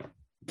 So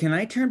Can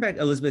I turn back,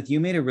 Elizabeth? You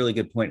made a really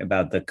good point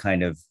about the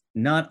kind of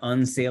not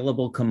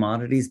unsaleable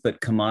commodities, but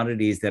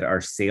commodities that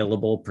are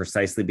saleable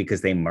precisely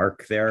because they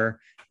mark their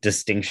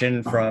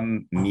distinction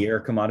from mere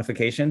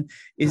commodification.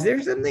 Is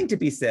there something to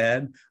be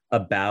said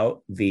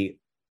about the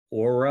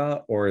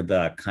aura or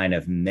the kind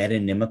of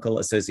metonymical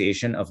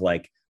association of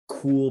like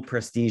cool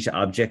prestige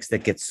objects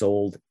that get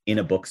sold in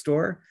a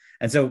bookstore?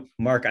 And so,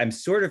 Mark, I'm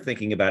sort of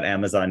thinking about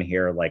Amazon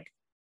here, like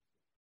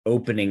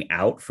opening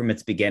out from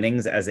its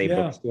beginnings as a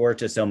bookstore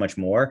to so much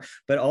more.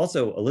 But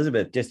also,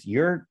 Elizabeth, just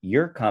your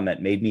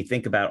comment made me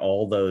think about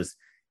all those,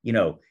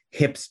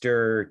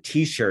 hipster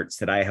t-shirts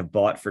that I have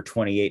bought for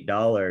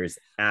 $28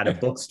 at a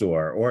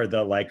bookstore, or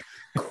the like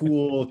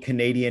cool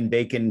Canadian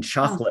bacon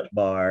chocolate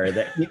bar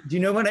that, do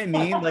you know what I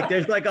mean? Like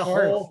there's like a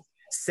whole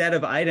set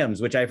of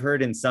items, which I've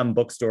heard in some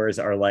bookstores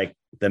are like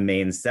the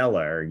main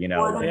seller,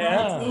 Or the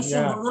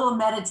meditation, the little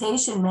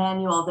meditation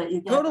manual that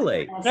you get.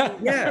 Totally.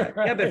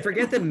 Yeah. But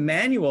forget the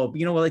manual,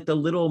 like the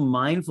little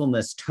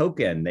mindfulness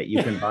token that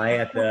you can buy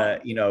at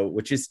the,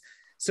 which is,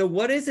 so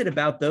what is it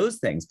about those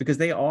things? Because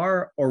they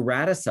are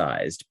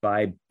erraticized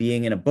by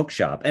being in a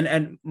bookshop.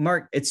 And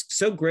Mark, it's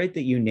so great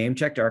that you name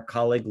checked our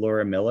colleague,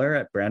 Laura Miller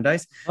at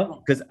Brandeis,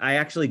 because I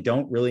actually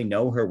don't really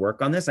know her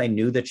work on this. I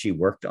knew that she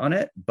worked on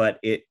it, but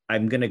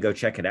I'm going to go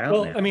check it out.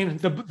 Well, now. I mean,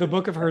 the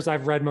book of hers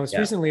I've read most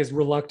recently is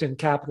Reluctant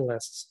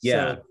Capitalists.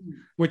 Yeah. So,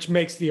 which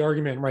makes the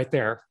argument right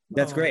there.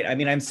 That's great. I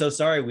mean, I'm so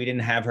sorry we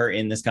didn't have her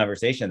in this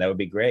conversation. That would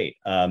be great.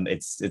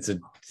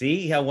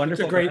 See how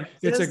wonderful.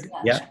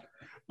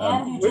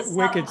 And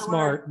wicked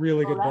smart,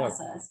 really good book.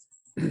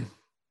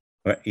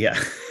 Yeah.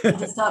 You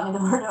just taught me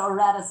the word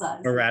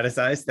erraticized.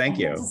 Erraticized, thank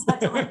you.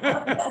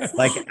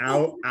 Like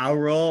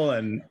owl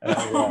and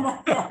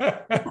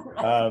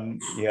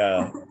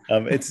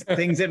it's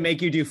things that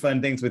make you do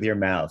fun things with your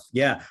mouth.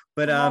 Yeah,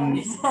 but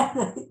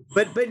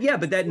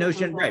that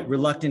notion, right?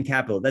 Reluctant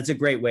capital. That's a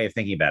great way of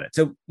thinking about it.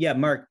 So yeah,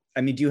 Mark.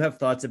 I mean, do you have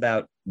thoughts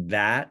about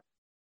that?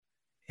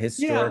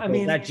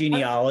 Historical, that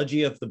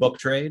genealogy of the book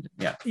trade.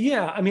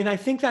 Yeah. I mean, I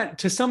think that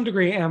to some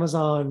degree,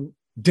 Amazon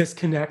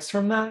disconnects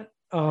from that.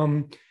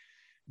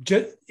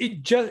 Just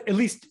at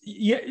least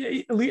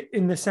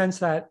in the sense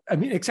that, I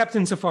mean, except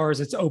insofar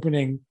as it's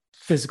opening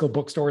physical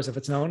bookstores of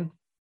its own,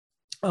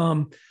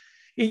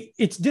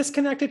 it's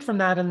disconnected from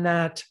that, and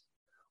that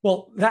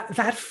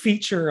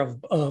feature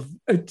of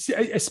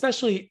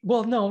especially,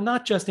 well, no,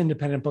 not just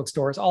independent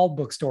bookstores. All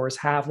bookstores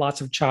have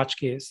lots of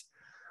tchotchkes.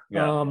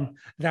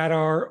 That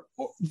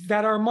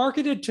are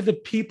marketed to the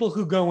people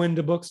who go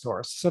into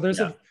bookstores. So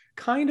there's a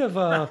kind of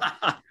a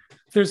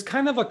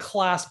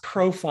class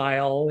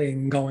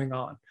profiling going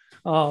on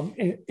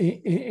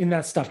in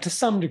that stuff to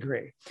some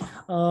degree,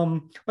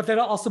 but that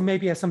also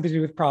maybe has something to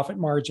do with profit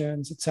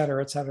margins, et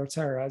cetera,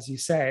 as you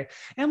say.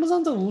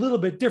 Amazon's a little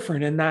bit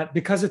different in that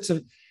because it's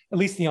at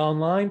least the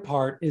online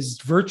part is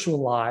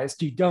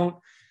virtualized. You don't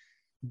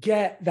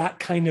get that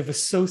kind of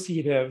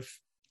associative.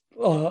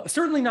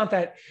 Certainly not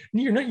that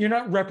you're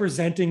not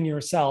representing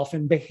yourself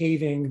and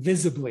behaving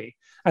visibly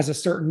as a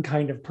certain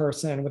kind of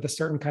person with a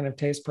certain kind of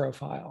taste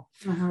profile.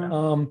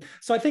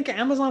 So I think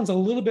Amazon's a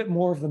little bit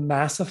more of the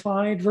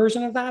massified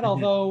version of that,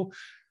 although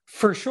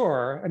for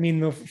sure, I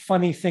mean, the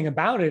funny thing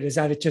about it is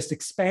that it just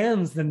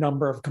expands the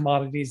number of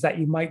commodities that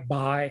you might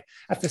buy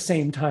at the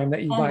same time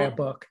that you buy a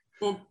book.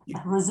 It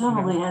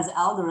presumably has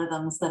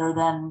algorithms that are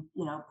then,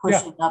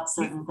 pushing up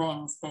certain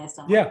things based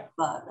on what you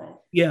bought, right?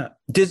 Yeah.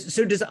 Does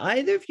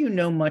either of you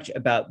know much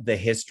about the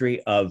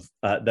history of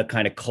the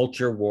kind of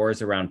culture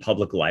wars around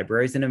public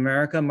libraries in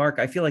America? Mark,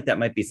 I feel like that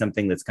might be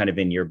something that's kind of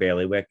in your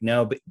bailiwick.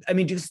 No, but I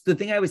mean, just the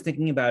thing I was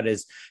thinking about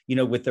is,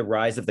 with the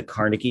rise of the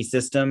Carnegie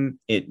system,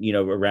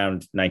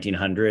 around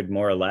 1900,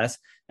 more or less,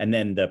 and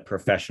then the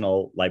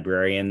professional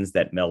librarians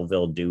that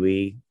Melville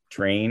Dewey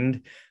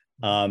trained,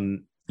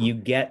 you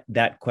get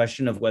that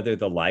question of whether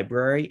the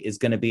library is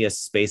going to be a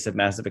space of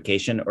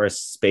massification or a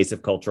space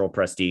of cultural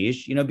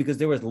prestige, because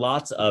there was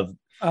lots of,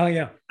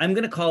 I'm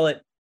going to call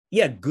it,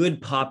 good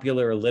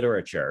popular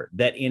literature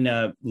that in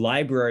a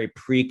library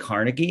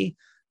pre-Carnegie,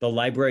 the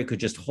library could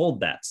just hold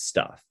that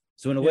stuff.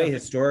 So in a way,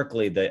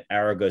 historically, the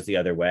arrow goes the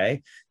other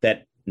way,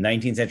 that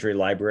 19th century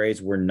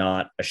libraries were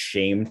not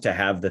ashamed to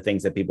have the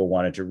things that people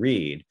wanted to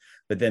read,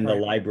 but then the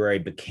library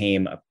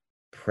became a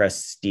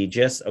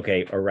prestigious,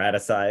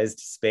 erraticized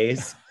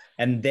space.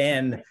 And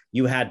then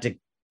you had to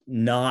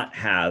not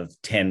have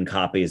 10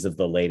 copies of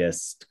the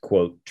latest,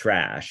 quote,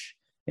 trash.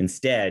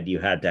 Instead, you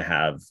had to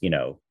have,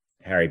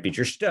 Harry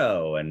Beecher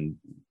Stowe and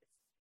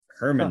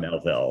Herman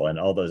Melville and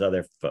all those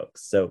other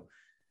folks. So,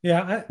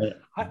 I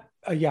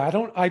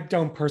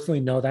don't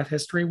personally know that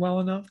history well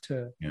enough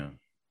to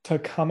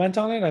comment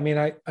on it. I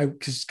mean,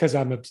 because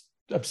I'm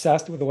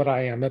obsessed with what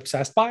I am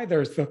obsessed by.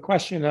 There's the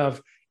question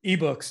of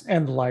ebooks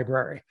and the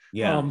library.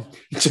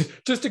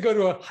 Just to go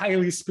to a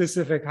highly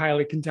specific,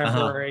 highly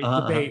contemporary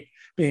debate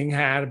being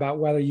had about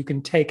whether you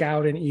can take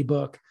out an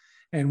ebook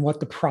and what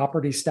the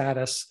property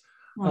status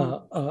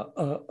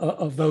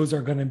of those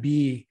are going to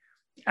be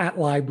at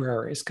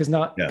libraries, because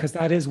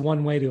that is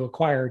one way to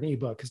acquire an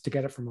ebook, is to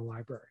get it from a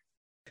library.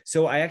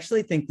 So I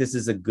actually think this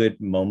is a good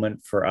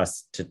moment for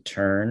us to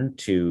turn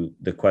to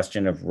the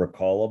question of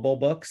recallable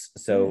books.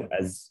 So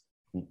as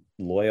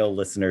loyal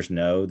listeners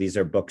know, these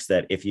are books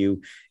that if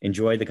you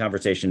enjoyed the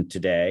conversation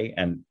today,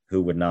 and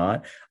who would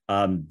not,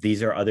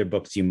 these are other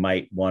books you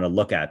might want to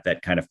look at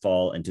that kind of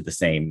fall into the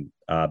same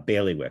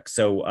bailiwick.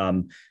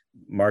 So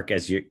Mark,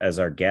 as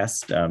our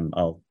guest,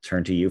 I'll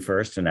turn to you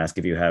first and ask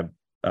if you have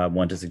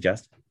one to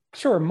suggest.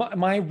 Sure.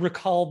 My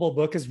recallable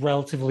book is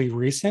relatively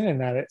recent in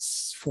that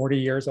it's 40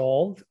 years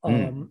old.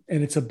 And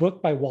it's a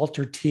book by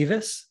Walter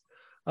Tevis,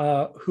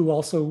 who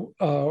also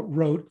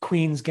wrote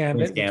Queen's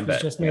Gambit, which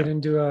was just made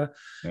into a,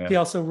 he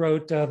also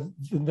wrote The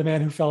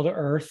Man Who Fell to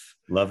Earth.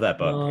 Love that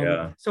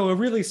book, So a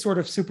really sort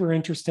of super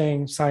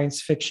interesting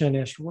science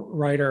fiction-ish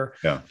writer.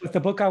 Yeah. But the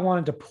book I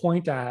wanted to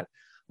point at,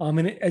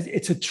 and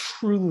it's a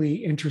truly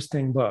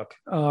interesting book,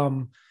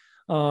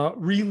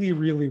 really,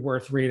 really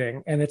worth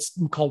reading. And it's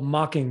called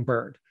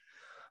Mockingbird.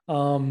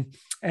 And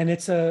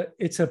it's a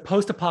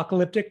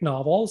post-apocalyptic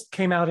novel. It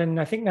came out in,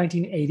 I think,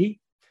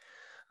 1980.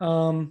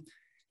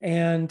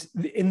 And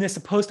in this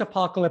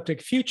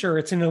post-apocalyptic future,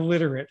 it's an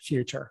illiterate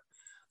future.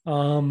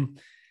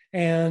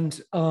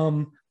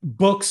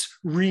 Books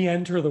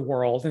re-enter the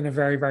world in a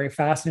very, very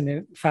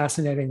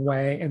fascinating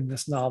way in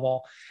this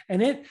novel.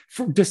 And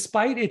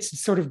despite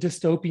its sort of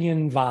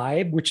dystopian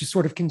vibe, which is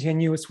sort of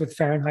continuous with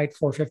Fahrenheit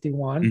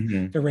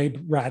 451, the Ray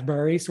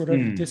Bradbury sort of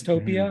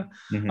dystopia,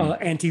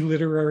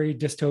 anti-literary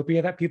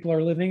dystopia that people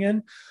are living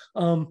in,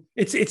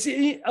 it's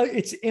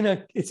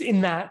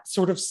in that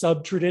sort of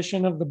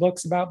sub-tradition of the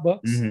books about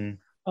books.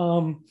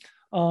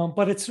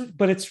 But it's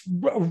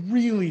a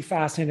really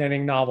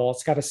fascinating novel.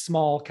 It's got a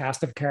small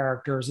cast of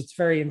characters. It's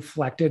very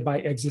inflected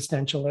by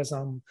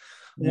existentialism.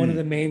 One of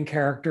the main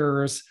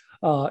characters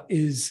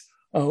is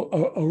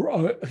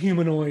a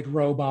humanoid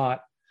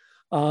robot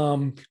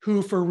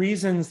who, for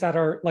reasons that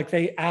are like,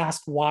 they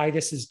ask why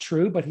this is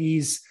true, but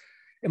he's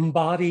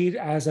embodied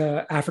as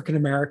an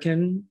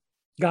African-American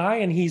guy,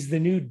 and he's the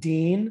new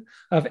dean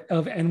of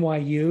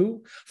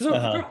NYU. So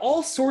there are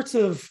all sorts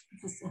of,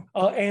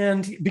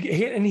 and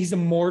he's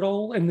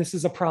immortal, and this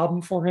is a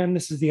problem for him.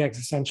 This is the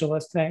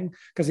existentialist thing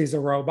because he's a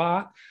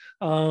robot.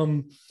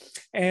 And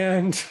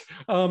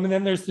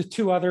then there's the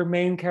two other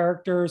main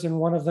characters, and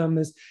one of them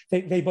is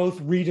they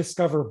both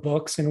rediscover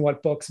books and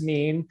what books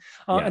mean,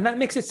 and that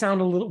makes it sound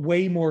a little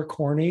way more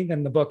corny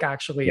than the book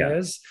actually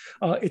is.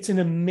 It's an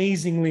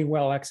amazingly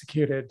well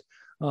executed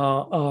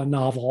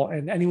novel,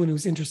 and anyone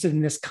who's interested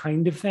in this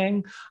kind of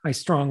thing, I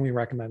strongly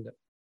recommend it.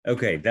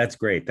 Okay, that's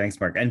great. Thanks,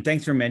 Mark. And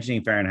thanks for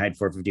mentioning Fahrenheit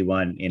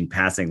 451 in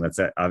passing. That's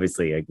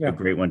obviously a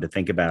great one to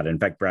think about. In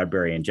fact,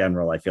 Bradbury in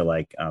general, I feel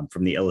like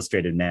from The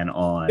Illustrated Man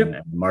on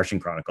and Martian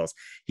Chronicles,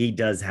 he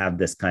does have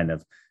this kind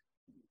of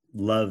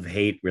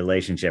love-hate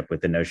relationship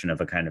with the notion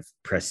of a kind of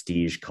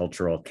prestige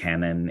cultural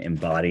canon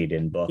embodied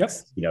in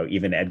books. You know,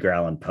 even Edgar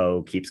Allan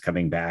Poe keeps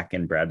coming back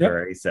in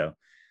Bradbury. So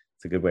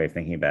it's a good way of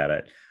thinking about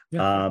it.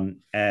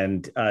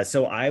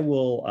 So I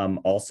will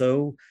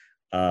also,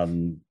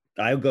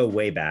 I'll go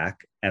way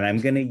back, and I'm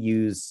going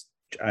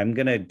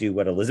to do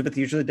what Elizabeth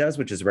usually does,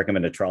 which is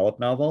recommend a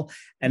Trollope novel.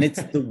 And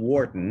it's The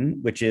Warden,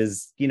 which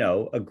is, you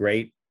know, a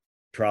great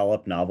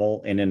Trollope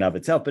novel in and of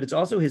itself, but it's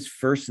also his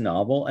first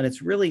novel. And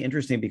it's really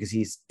interesting because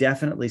he's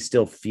definitely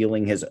still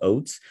feeling his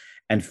oats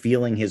and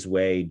feeling his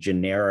way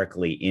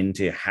generically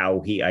into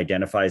how he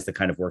identifies the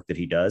kind of work that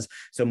he does.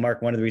 So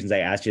Mark, one of the reasons I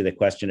asked you the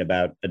question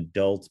about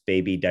adult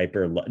baby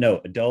diaper,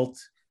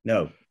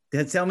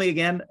 tell me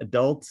again,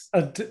 adult?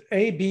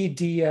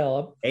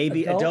 ABDL.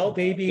 Adult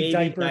baby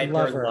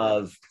diaper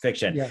love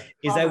fiction.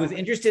 Is I was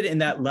interested in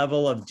that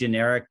level of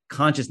generic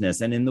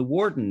consciousness. And in The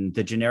Warden,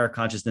 the generic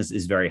consciousness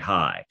is very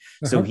high.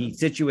 So he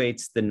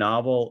situates the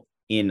novel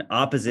in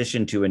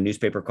opposition to a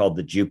newspaper called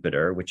The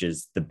Jupiter, which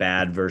is the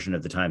bad version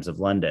of the Times of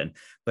London.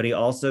 But he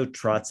also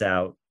trots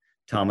out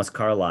Thomas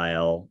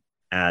Carlyle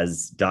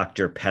as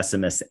Dr.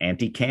 Pessimist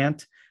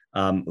Anti-Cant,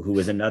 who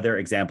is another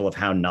example of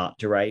how not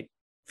to write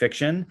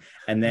fiction.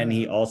 And then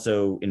he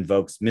also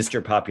invokes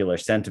Mr. Popular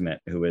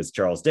Sentiment, who is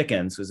Charles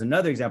Dickens, who's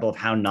another example of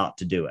how not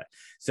to do it.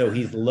 So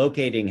he's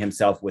locating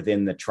himself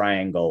within the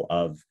triangle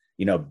of,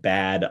 you know,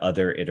 bad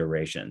other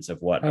iterations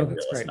of what a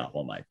realist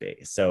novel might be.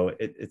 So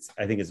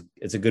I think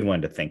it's a good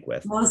one to think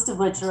with. Most of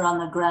which are on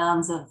the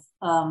grounds of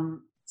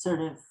sort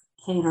of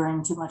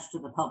catering too much to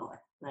the public,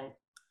 right?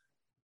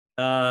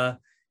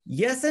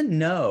 Yes and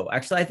no.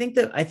 Actually,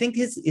 I think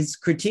his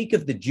critique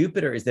of The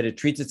Jupiter is that it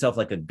treats itself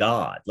like a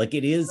god. Like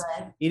it is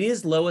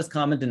lowest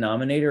common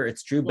denominator.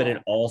 It's true, but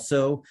it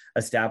also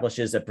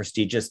establishes a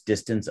prestigious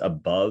distance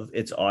above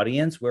its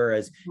audience.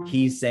 Whereas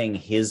he's saying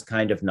his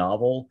kind of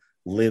novel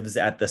lives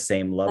at the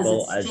same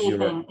level as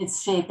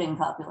it's shaping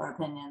popular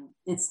opinion.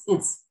 It's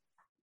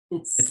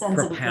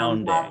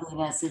propounding.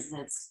 godliness is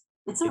it's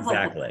sort of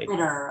like the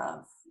Twitter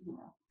of, you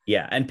know.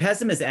 Yeah, and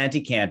Pessimist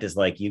Anti-Cant is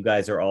like, you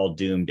guys are all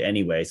doomed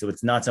anyway. So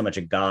it's not so much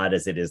a god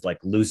as it is like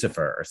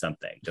Lucifer or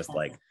something, just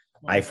like,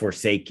 I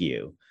forsake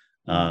you.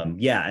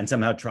 And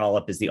somehow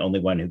Trollope is the only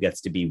one who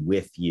gets to be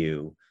with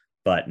you,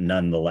 but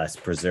nonetheless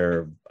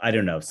preserve, I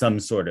don't know, some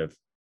sort of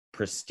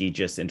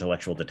prestigious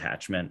intellectual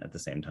detachment at the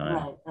same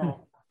time, right.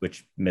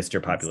 which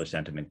Mr. Popular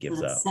Sentiment gives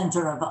sort of up.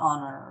 Center of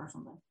honor or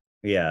something.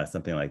 Yeah,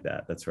 something like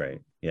that. That's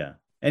right. Yeah.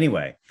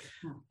 Anyway,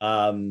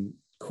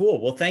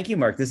 cool. Well, thank you,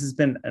 Mark. This has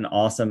been an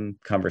awesome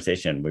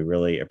conversation. We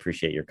really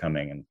appreciate your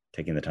coming and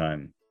taking the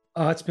time.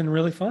 It's been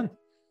really fun.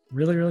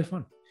 Really, really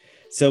fun.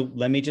 So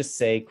let me just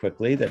say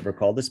quickly that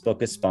Recall This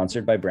Book is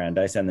sponsored by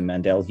Brandeis and the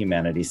Mandel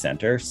Humanities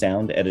Center.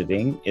 Sound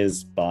editing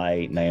is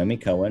by Naomi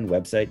Cohen,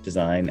 website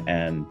design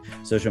and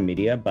social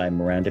media by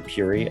Miranda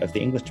Puri of the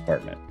English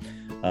department.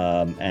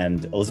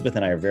 And Elizabeth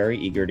and I are very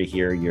eager to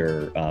hear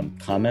your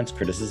comments,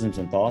 criticisms,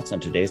 and thoughts on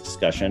today's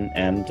discussion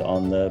and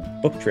on the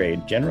book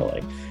trade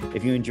generally.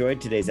 If you enjoyed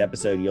today's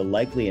episode, you'll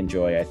likely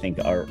enjoy, I think,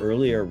 our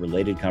earlier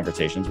related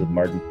conversations with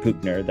Martin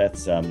Puchner,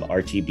 that's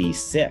RTB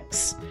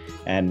 6,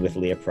 and with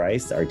Leah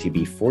Price,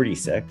 RTB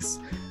 46,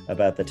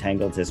 about the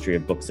tangled history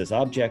of books as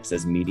objects,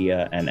 as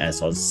media, and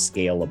as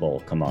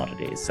scalable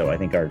commodities. So I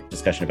think our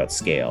discussion about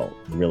scale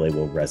really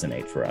will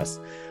resonate for us.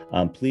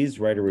 Please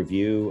write a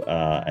review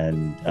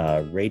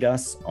and rate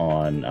us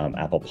on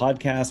Apple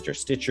Podcast or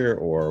Stitcher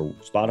or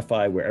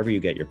Spotify, wherever you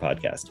get your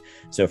podcast.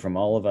 So from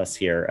all of us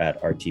here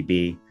at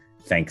RTB,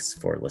 thanks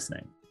for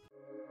listening.